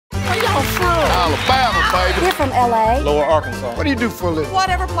We're from LA. Lower Arkansas. What do you do for a living?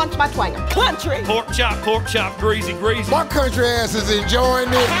 Whatever plunks my twanger. Country. Pork chop, greasy, greasy. My country ass is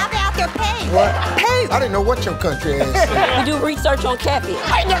enjoying this. How about their pay? What? Hey, I didn't know what your country ass is. We do research on catfish.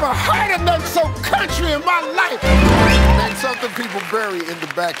 I never heard of nothing so country in my life. Name something people bury in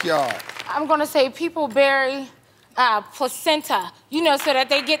the backyard. I'm gonna say people bury placenta, you know, so that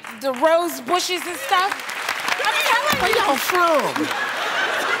they get the rose bushes and stuff. Where y'all from?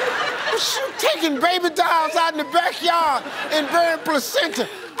 You taking baby dolls out in the backyard and burying placenta.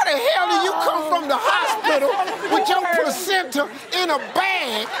 How the hell do you come from the hospital with your placenta in a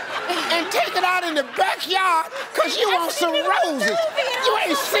bag and take it out in the backyard because you want some roses? You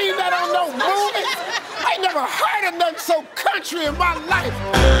ain't seen that on no movie. I ain't never heard of nothing so country in my life.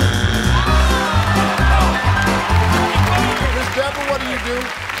 Miss Deborah, what do you do?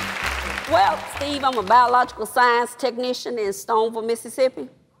 Well, Steve, I'm a biological science technician in Stoneville, Mississippi.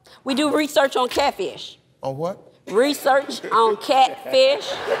 We do research on catfish. On what? Research on catfish.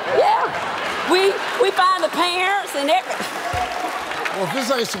 Yeah. We find the parents and everything. Well, if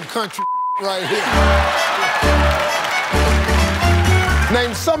this ain't some country right here.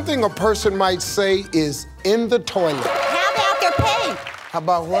 Name something a person might say is in the toilet. How about their pay? How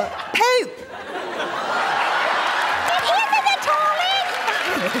about what? Poop. It's in the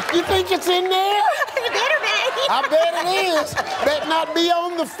toilet. You think it's in there? It better be. I bet it is. Better not be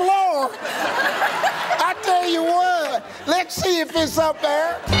on the floor. I tell you what, let's see if it's up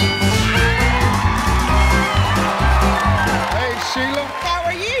there. Hey, Sheila. How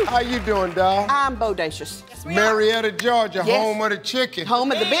are you? How you doing, doll? I'm bodacious. Marietta, Georgia, Yes. home of the chicken.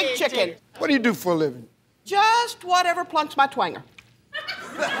 Home of the big chicken. What do you do for a living? Just whatever plunks my twanger.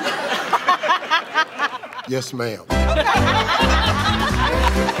 Yes, ma'am.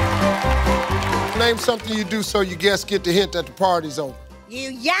 Name something you do so your guests get the hint that the party's over. You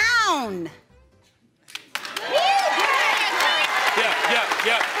yawn.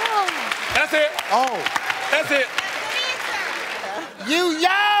 Yeah. That's it. Oh. That's it. You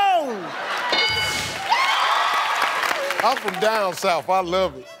yawn! I'm from down south. I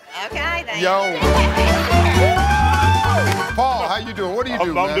love it. Okay, then. Yawn. Paul, how you doing? What do you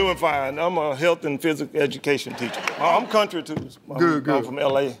do, man? I'm doing fine. I'm a health and physical education teacher. I'm country, too. Good. I'm from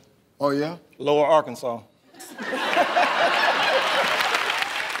L.A. Oh, yeah? Lower Arkansas.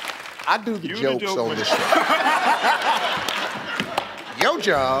 I do the jokes on the show. Your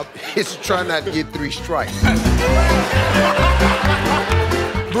job is to try not to get 3 strikes.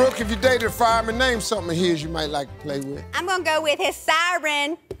 Brooke, if you dated a fireman, name something of his you might like to play with. I'm gonna go with his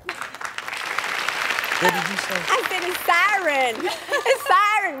siren. What did you say? I said his siren. His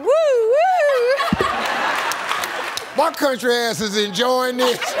siren. Woo, woo. My country ass is enjoying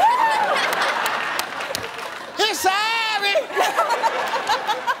this. His siren.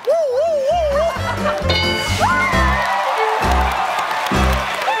 Woo, woo, woo, woo.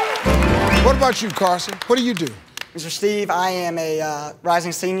 What about you, Carson? What do you do? Mr. Steve, I am a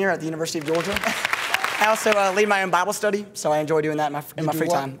rising senior at the University of Georgia. I also lead my own Bible study, so I enjoy doing that in my free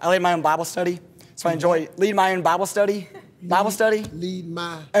time. I lead my own Bible study, so I enjoy lead my own Bible study. Lead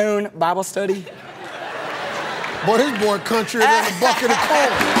my own Bible study. Boy, this boy country than a bucket of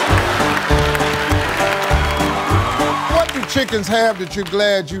corn. What do chickens have that you're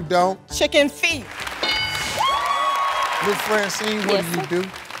glad you don't? Chicken feet. Miss Francine, what do you do?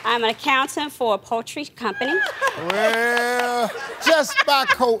 I'm an accountant for a poultry company. Well, just by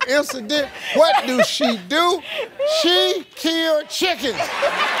coincidence, what do? She kills chickens.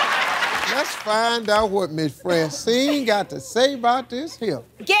 Let's find out what Miss Francine got to say about this here.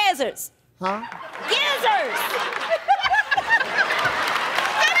 Gizzards. Huh? Gizzards.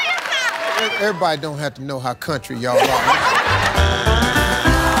 Everybody don't have to know how country y'all are.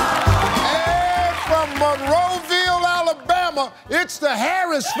 And from Monroeville, Alabama, it's the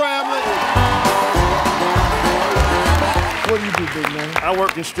Harris family. What do you do, big man? I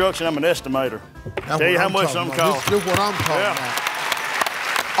work construction. I'm an estimator. Tell you how much something costs. This is what I'm talking about.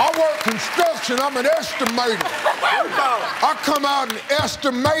 I work construction. I'm an estimator. I come out and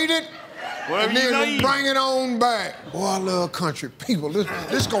estimate it, and then bring it on back. Boy, I love country people.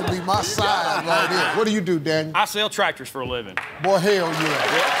 This gonna be my side right here. What do you do, Daniel? I sell tractors for a living. Boy, hell yeah.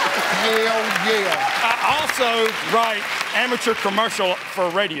 Hell yeah. I also write amateur commercial for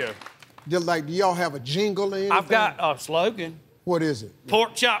radio. Do y'all have a jingle or anything? I've got a slogan. What is it?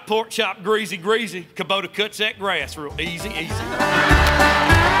 Pork chop, greasy, greasy. Kubota cuts that grass real easy, easy.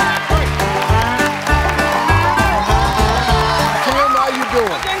 Kim, how you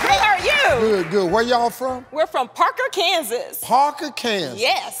doing? I'm doing great. How are you? Good. Where y'all from? We're from Parker, Kansas. Parker, Kansas.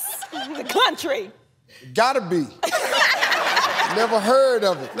 Yes, the country. Gotta be. Never heard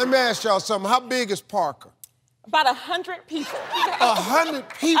of it. Let me ask y'all something. How big is Parker? About 100 people. 100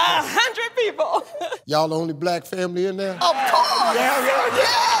 people? 100 people. Y'all the only black family in there? Of course!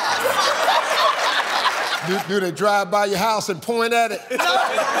 Yeah. Do they drive by your house and point at it? That's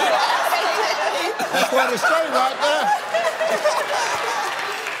what it's saying right there.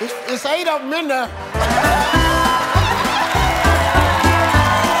 It's 8 of them in there.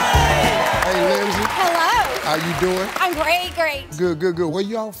 Hey, Lindsay. Hello. How you doing? I'm great. Good, good, good. Where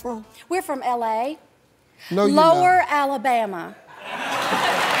y'all from? We're from LA. No, you're Lower not. Alabama. Yeah.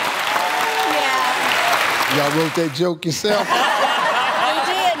 Y'all wrote that joke yourself? We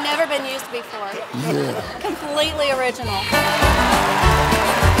did. Never been used before. Yeah. Completely original.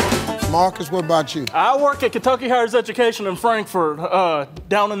 Marcus, what about you? I work at Kentucky Higher Education in Frankfurt,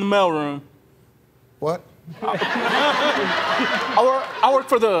 down in the mailroom. What? I work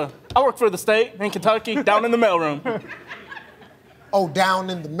for the state in Kentucky, down in the mailroom. Oh, down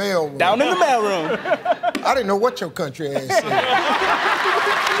in the mailroom. Down in the mailroom. I didn't know what your country ass said.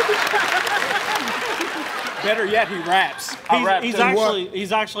 Better yet, he raps.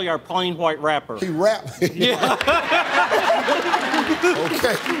 He's actually our plain white rapper. He rap. Yeah.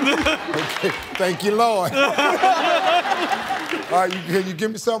 Okay. Thank you, Lord. All right, can you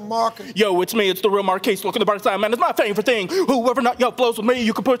give me something, Marcus? Yo, it's me, it's the Real Marquis. Look at the bright side, man, it's my favorite thing. Whoever not yo flows with me,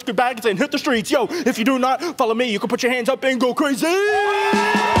 you can put your bags and hit the streets. Yo, if you do not follow me, you can put your hands up and go crazy.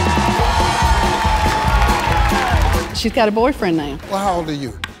 She's got a boyfriend now. Well, how old are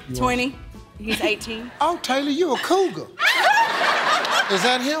you? 20. He's 18. Oh, Taylor, you a cougar. Is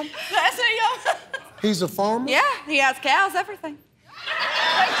that him? That's him. He's a farmer? Yeah, he has cows, everything.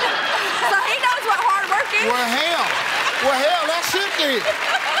 So he knows what hard work is. Well, hell, that's it then.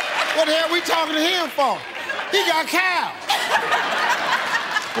 What the hell we talking to him for? He got cows.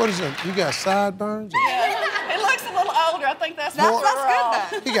 What is it? You got sideburns? Yeah. It looks a little older. I think that's good,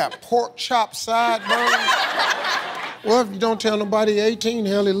 though. He got pork chop sideburns. Well, if you don't tell nobody 18,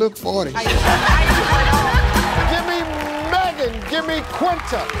 hell, he look 40. Give me Megan. Give me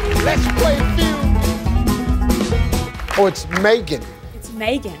Quinta. Let's play Feud. Oh, it's Megan. It's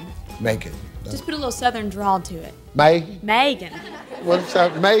Megan. Megan. Just put a little southern drawl to it. Megan? Megan. What's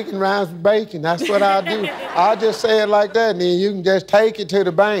up? Megan rhymes with bacon. That's what I do. I'll just say it like that, and then you can just take it to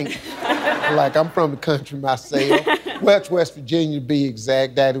the bank. Like, I'm from the country myself. West Virginia, to be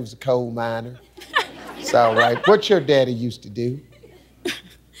exact. Daddy was a coal miner. It's all right. What your daddy used to do?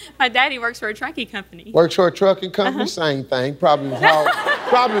 My daddy works for a trucking company. Works for a trucking company? Same thing. Probably was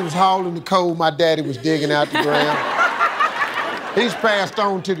hauling the coal my daddy was digging out the ground. He's passed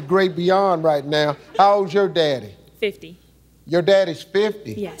on to the great beyond right now. How old's your daddy? 50. Your daddy's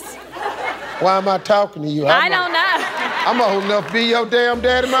 50? Yes. Why am I talking to you? I don't know. I'm old enough to be your damn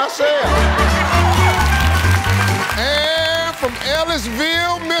daddy myself. And from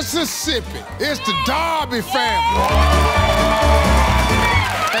Ellisville, Mississippi, it's the Darby family.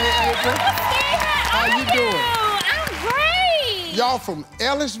 Hey, April. How you doing? I'm great. Y'all from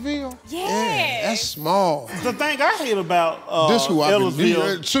Ellisville? Yes. Yeah, that's small. The thing I hate about this who I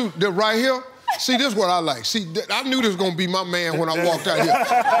Ellisville. Shoot, right here. See, this is what I like. See, I knew this was gonna be my man when I walked out here.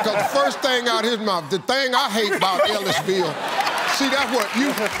 Because the first thing out his mouth, the thing I hate about Ellisville, see, that's what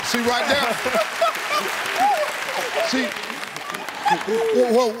you, see right there? See,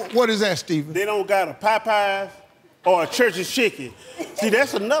 what is that, Stephen? They don't got a Popeyes or a Church's Chicken. See,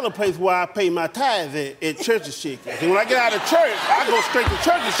 that's another place where I pay my tithes at Church's Chicken. And when I get out of church, I go straight to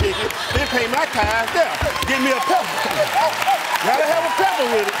Church's Chicken, then pay my tithes there. Give me a pepper. Gotta have a pepper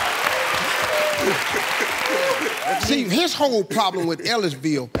with it. See, his whole problem with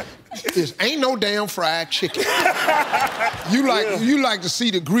Ellisville is ain't no damn fried chicken. You like to see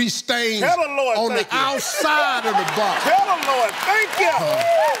the grease stains on the outside of the box. Tell the Lord, thank you.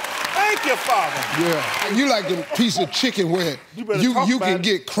 Thank you, Father. Yeah, you like the piece of chicken where you can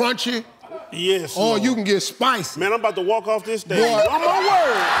get crunchy. Yes, or Lord. you can get spicy. Man, I'm about to walk off this stage. Boy. On my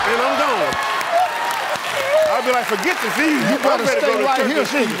word, and I'm gone. I'll be like, forget the feud. You better stay right here,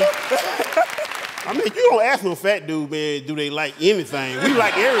 Stephen. I mean, you don't ask no fat dude, man, do they like anything? We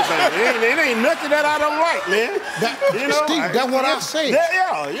like everything. It ain't nothing that I don't like, man. Steve, that's what I say.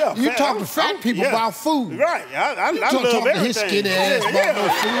 Yeah. You talk to fat people about food. Right. I you love talk everything. to his skinny ass about no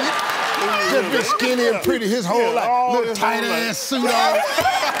food. Just been skinny and pretty his whole life. Little tight ass suit on.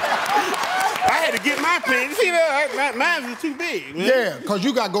 I had to get my pants. See that? Mine was too big, man. Yeah, because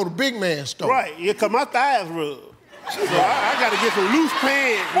you got to go to big man store. Right. Yeah, because my thighs rub. So I got to get some loose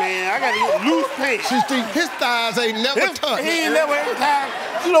pants, man. I got to get loose pants. See, Steve, his thighs ain't never touched. He ain't never had time.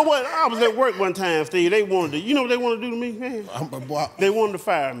 You know what? I was at work one time, Steve. They wanted to, you know what they wanted to do to me, man? They wanted to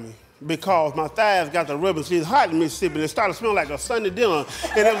fire me. because my thighs got the rubbing. See, it's hot in Mississippi, and it started smelling like a Sunday dinner,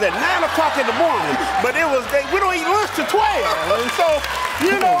 and it was at 9 o'clock in the morning. But it was, we don't eat lunch till 12, and so,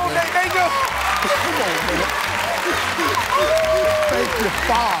 you know, they just... Come on, man. Thank you,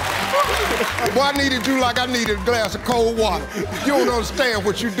 Father. Boy, I needed you like I needed a glass of cold water. You don't understand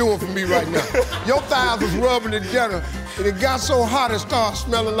what you're doing for me right now. Your thighs was rubbing together, and it got so hot it started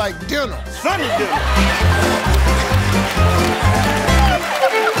smelling like dinner. Sunday dinner.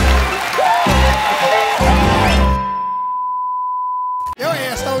 Your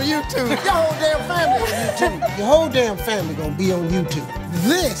ass on YouTube. Your whole damn family on YouTube. Your whole damn family gonna be on YouTube.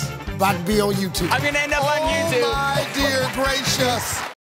 This about to be on YouTube. I'm gonna end up on YouTube. Oh, my dear gracious.